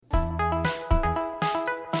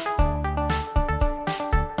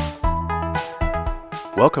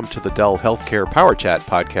Welcome to the Dell Healthcare Power Chat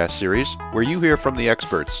podcast series, where you hear from the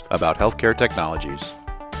experts about healthcare technologies.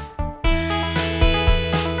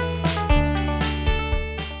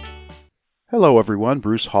 Hello everyone,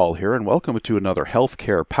 Bruce Hall here, and welcome to another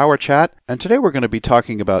Healthcare Power Chat. And today we're going to be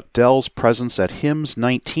talking about Dell's presence at HIMSS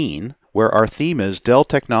 19, where our theme is Dell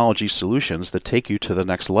Technology Solutions that take you to the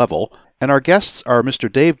next level. And our guests are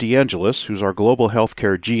Mr. Dave DeAngelis, who's our Global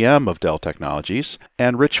Healthcare GM of Dell Technologies,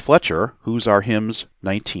 and Rich Fletcher, who's our HIMSS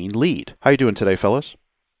 19 lead. How are you doing today, fellas?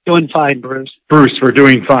 Doing fine, Bruce. Bruce, we're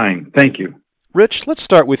doing fine. Thank you. Rich, let's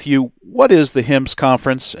start with you. What is the HIMSS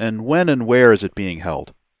conference, and when and where is it being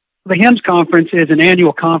held? The HIMSS conference is an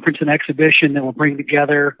annual conference and exhibition that will bring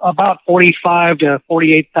together about 45 to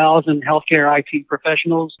 48,000 healthcare IT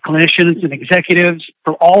professionals, clinicians, and executives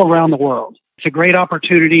from all around the world. It's a great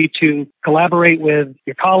opportunity to collaborate with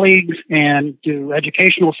your colleagues and do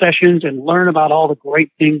educational sessions and learn about all the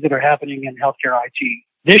great things that are happening in healthcare IT.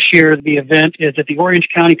 This year, the event is at the Orange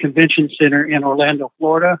County Convention Center in Orlando,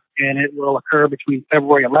 Florida, and it will occur between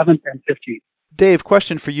February 11th and 15th. Dave,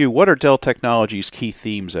 question for you. What are Dell Technologies' key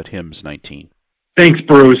themes at HIMSS 19? Thanks,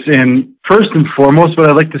 Bruce. And first and foremost,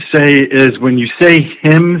 what I'd like to say is when you say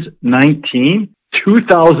HIMSS 19,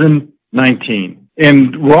 2019,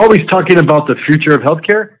 and we're always talking about the future of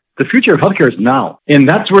healthcare. The future of healthcare is now. And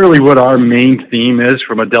that's really what our main theme is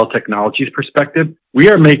from a Dell Technologies perspective. We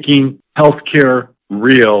are making healthcare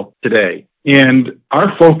real today. And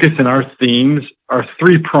our focus and our themes are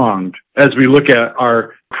three-pronged as we look at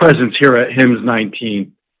our presence here at HIMSS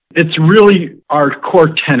 19. It's really our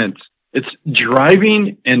core tenets. It's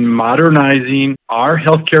driving and modernizing our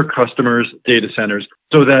healthcare customers' data centers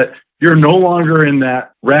so that you're no longer in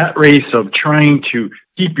that rat race of trying to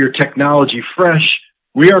keep your technology fresh.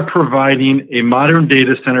 We are providing a modern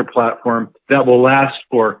data center platform that will last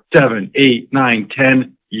for 7, 8, 9,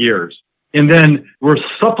 10 years. And then we'll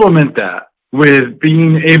supplement that with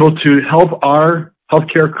being able to help our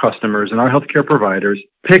healthcare customers and our healthcare providers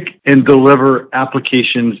pick and deliver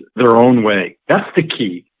applications their own way. That's the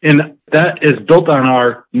key. And that is built on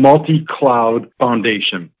our multi-cloud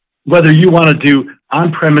foundation. Whether you want to do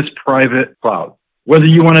on-premise private cloud, whether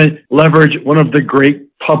you want to leverage one of the great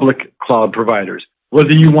public cloud providers,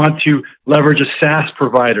 whether you want to leverage a SaaS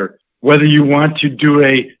provider, whether you want to do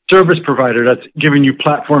a service provider that's giving you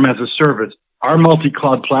platform as a service, our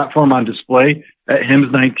multi-cloud platform on display at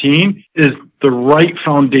HIMSS 19 is the right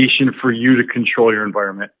foundation for you to control your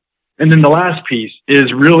environment. And then the last piece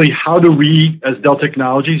is really how do we, as Dell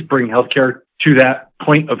Technologies, bring healthcare to that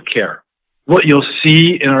point of care? What you'll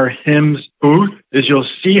see in our HIMSS booth is you'll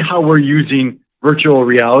see how we're using virtual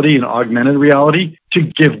reality and augmented reality to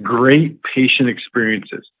give great patient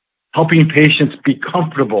experiences, helping patients be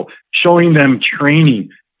comfortable, showing them training,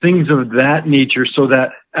 things of that nature so that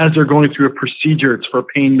as they're going through a procedure, it's for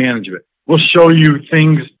pain management. We'll show you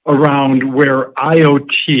things around where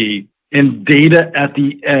IoT and data at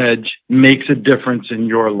the edge makes a difference in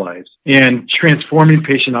your lives and transforming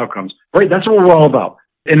patient outcomes. Right? That's what we're all about.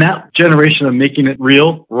 In that generation of making it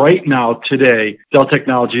real, right now, today, Dell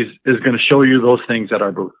Technologies is going to show you those things at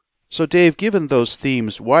our booth. So, Dave, given those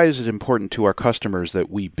themes, why is it important to our customers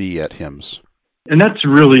that we be at HIMSS? And that's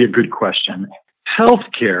really a good question.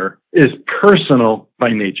 Healthcare is personal by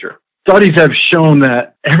nature. Studies have shown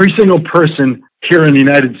that every single person here in the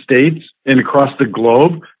United States and across the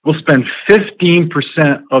globe will spend 15%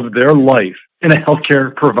 of their life in a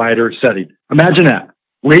healthcare provider setting. Imagine that.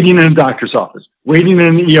 Waiting in a doctor's office, waiting in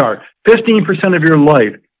an ER. 15% of your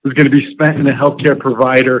life is going to be spent in a healthcare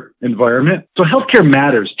provider environment. So healthcare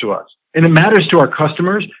matters to us. And it matters to our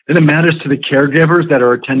customers, and it matters to the caregivers that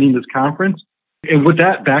are attending this conference. And with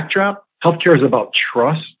that backdrop, healthcare is about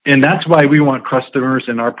trust. And that's why we want customers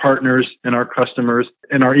and our partners and our customers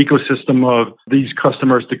and our ecosystem of these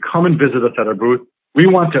customers to come and visit us at our booth. We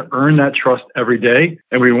want to earn that trust every day,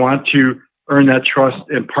 and we want to earn that trust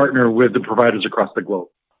and partner with the providers across the globe.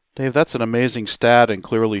 Dave, that's an amazing stat and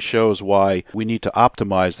clearly shows why we need to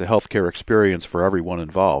optimize the healthcare experience for everyone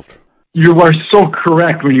involved. You are so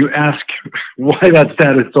correct when you ask why that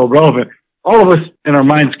stat is so relevant. All of us in our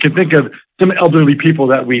minds can think of some elderly people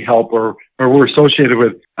that we help or we're associated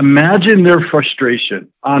with. Imagine their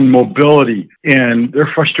frustration on mobility and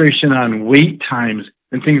their frustration on wait times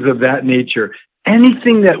and things of that nature.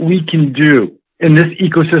 Anything that we can do in this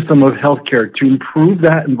ecosystem of healthcare to improve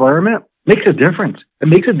that environment makes a difference. It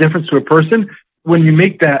makes a difference to a person. When you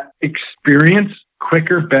make that experience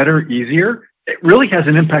quicker, better, easier, it really has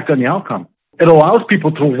an impact on the outcome. It allows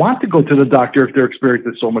people to want to go to the doctor if their experience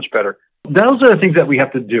is so much better. Those are the things that we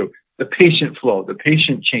have to do. The patient flow, the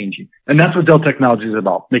patient changing. And that's what Dell Technologies is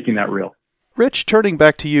about, making that real. Rich, turning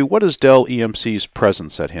back to you, what is Dell EMC's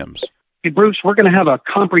presence at HIMSS? Hey, Bruce, we're going to have a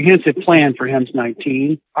comprehensive plan for HIMSS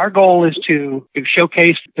 19. Our goal is to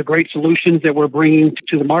showcase the great solutions that we're bringing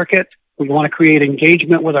to the market. We want to create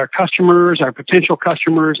engagement with our customers, our potential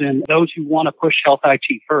customers, and those who want to push health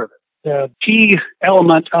IT further. The key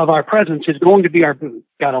element of our presence is going to be our booth.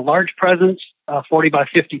 We've got a large presence, a 40 by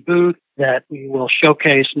 50 booth that we will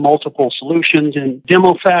showcase multiple solutions in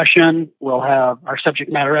demo fashion. We'll have our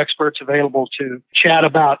subject matter experts available to chat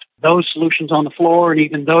about those solutions on the floor and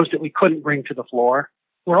even those that we couldn't bring to the floor.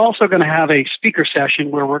 We're also going to have a speaker session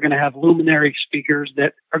where we're going to have luminary speakers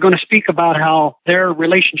that are going to speak about how their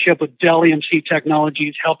relationship with Dell EMC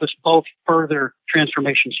Technologies help us both further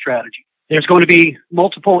transformation strategy. There's going to be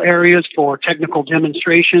multiple areas for technical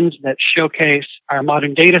demonstrations that showcase our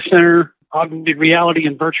modern data center, augmented reality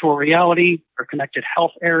and virtual reality, our connected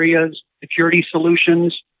health areas, security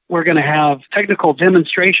solutions. We're going to have technical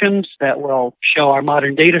demonstrations that will show our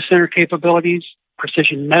modern data center capabilities,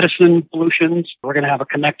 precision medicine solutions. We're going to have a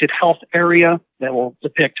connected health area that will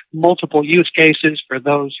depict multiple use cases for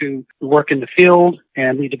those who work in the field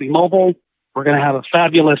and need to be mobile. We're going to have a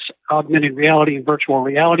fabulous augmented reality and virtual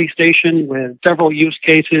reality station with several use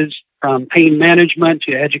cases from pain management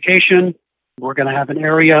to education. We're going to have an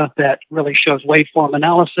area that really shows waveform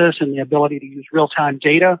analysis and the ability to use real-time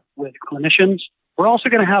data with clinicians. We're also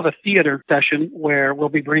going to have a theater session where we'll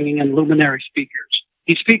be bringing in luminary speakers.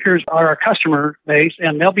 These speakers are our customer base,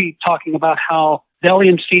 and they'll be talking about how Dell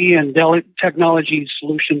EMC and Dell Technologies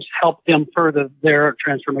solutions help them further their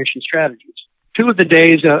transformation strategies. 2 of the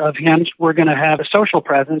days of HIMSS, we're going to have a social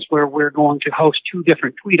presence where we're going to host 2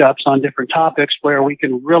 different tweet-ups on different topics where we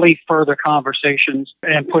can really further conversations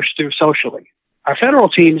and push through socially. Our federal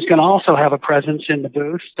team is going to also have a presence in the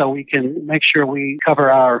booth so we can make sure we cover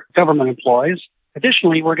our government employees.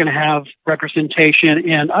 Additionally, we're going to have representation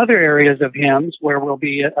in other areas of HIMSS where we'll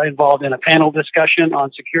be involved in a panel discussion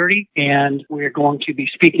on security, and we're going to be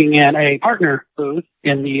speaking in a partner booth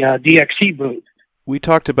in the DXC booth. We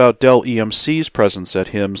talked about Dell EMC's presence at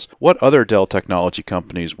HIMSS. What other Dell technology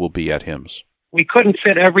companies will be at HIMSS? We couldn't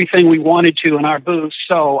fit everything we wanted to in our booth,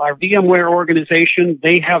 so our VMware organization,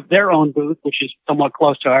 they have their own booth, which is somewhat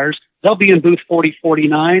close to ours. They'll be in booth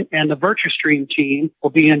 4049, and the VirtuStream team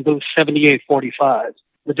will be in booth 7845.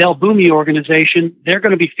 The Dell Boomi organization, they're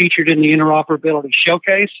going to be featured in the interoperability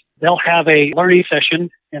showcase. They'll have a learning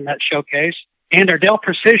session in that showcase. And our Dell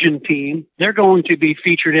Precision team, they're going to be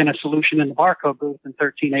featured in a solution in the Barco booth in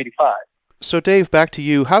 1385. So, Dave, back to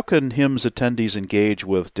you. How can HIMSS attendees engage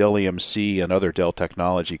with Dell EMC and other Dell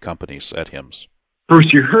technology companies at HIMSS?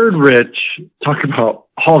 Bruce, you heard Rich talk about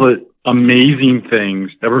all the amazing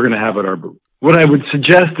things that we're going to have at our booth. What I would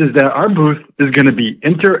suggest is that our booth is going to be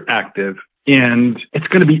interactive, and it's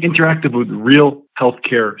going to be interactive with real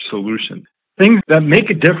healthcare solutions, things that make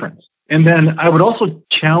a difference. And then I would also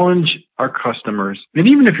challenge our customers, and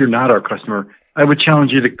even if you're not our customer, I would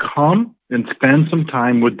challenge you to come and spend some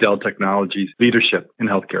time with Dell Technologies leadership in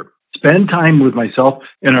healthcare. Spend time with myself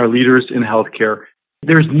and our leaders in healthcare.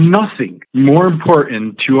 There's nothing more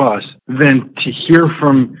important to us than to hear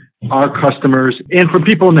from our customers and from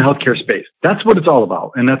people in the healthcare space. That's what it's all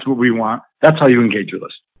about, and that's what we want. That's how you engage with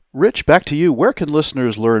us. Rich, back to you. Where can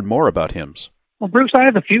listeners learn more about HIMSS? Well, Bruce, I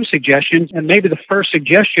have a few suggestions, and maybe the first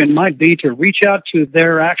suggestion might be to reach out to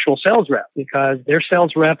their actual sales rep, because their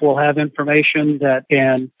sales rep will have information that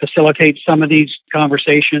can facilitate some of these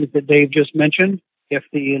conversations that Dave just mentioned. If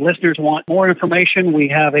the listeners want more information, we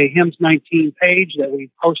have a HIMSS 19 page that we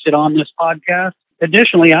posted on this podcast.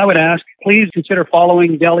 Additionally, I would ask, please consider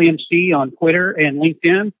following Dell EMC on Twitter and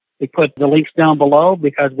LinkedIn. We put the links down below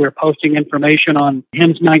because we're posting information on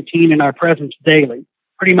HIMSS 19 and our presence daily.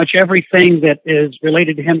 Pretty much everything that is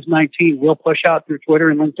related to HIMSS 19 we'll push out through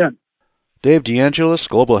Twitter and LinkedIn. Dave DeAngelis,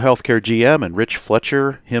 Global Healthcare GM, and Rich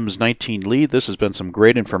Fletcher, HIMSS 19 lead. This has been some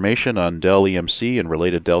great information on Dell EMC and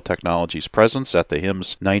related Dell Technologies presence at the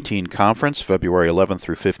HIMSS 19 conference, February 11th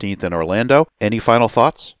through 15th in Orlando. Any final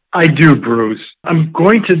thoughts? I do, Bruce. I'm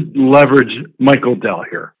going to leverage Michael Dell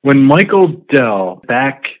here. When Michael Dell,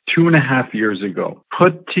 back 2.5 years ago,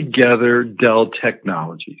 put together Dell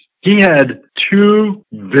Technologies, he had 2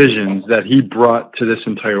 visions that he brought to this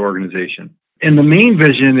entire organization. And the main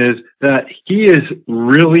vision is that he is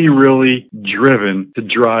really, really driven to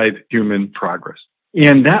drive human progress.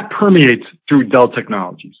 And that permeates through Dell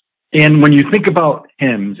Technologies. And when you think about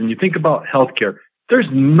HIMSS and you think about healthcare, there's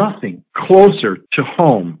nothing closer to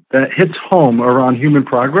home that hits home around human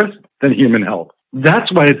progress than human health. That's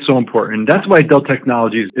why it's so important. That's why Dell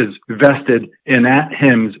Technologies is vested in at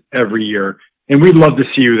HIMSS every year. And we'd love to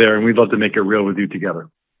see you there, and we'd love to make it real with you together.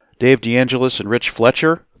 Dave DeAngelis and Rich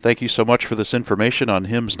Fletcher, Thank you so much for this information on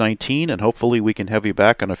HIMSS 19, and hopefully we can have you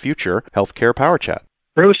back on a future Healthcare Power Chat.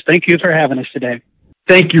 Bruce, thank you for having us today.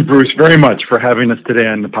 Thank you, Bruce, very much for having us today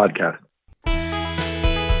on the podcast.